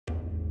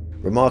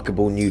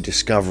Remarkable new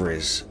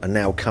discoveries are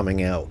now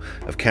coming out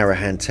of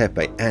Karahan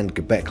Tepe and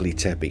Göbekli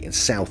Tepe in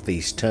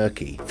southeast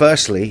Turkey.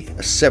 Firstly,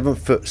 a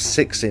 7-foot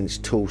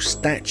 6-inch tall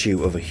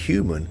statue of a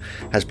human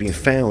has been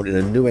found in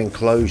a new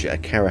enclosure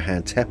at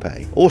Karahan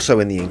Tepe. Also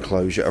in the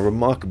enclosure, a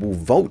remarkable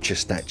vulture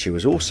statue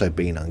has also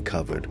been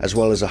uncovered, as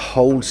well as a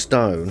hold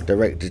stone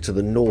directed to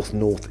the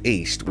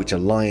north-northeast which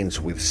aligns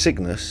with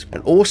Cygnus.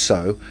 And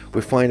also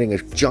we're finding a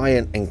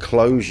giant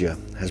enclosure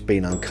has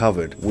been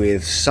uncovered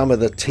with some of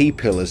the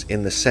T-pillars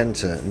in the centre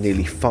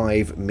nearly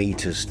 5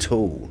 meters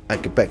tall.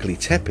 At Göbekli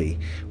Tepe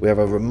we have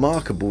a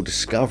remarkable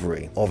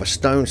discovery of a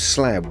stone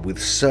slab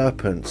with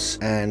serpents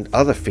and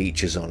other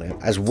features on it,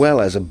 as well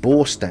as a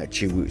boar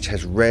statue which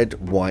has red,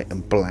 white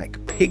and black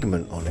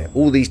pigment on it.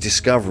 All these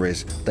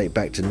discoveries date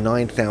back to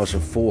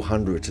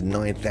 9,400 to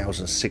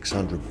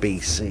 9,600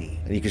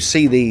 BC, and you can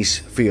see these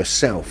for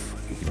yourself.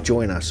 You can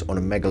join us on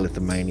a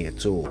Megalithomania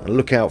tour, and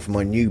look out for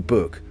my new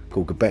book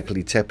called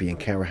Göbekli Tepe and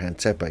Karahan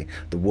Tepe,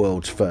 the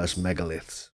world's first megaliths.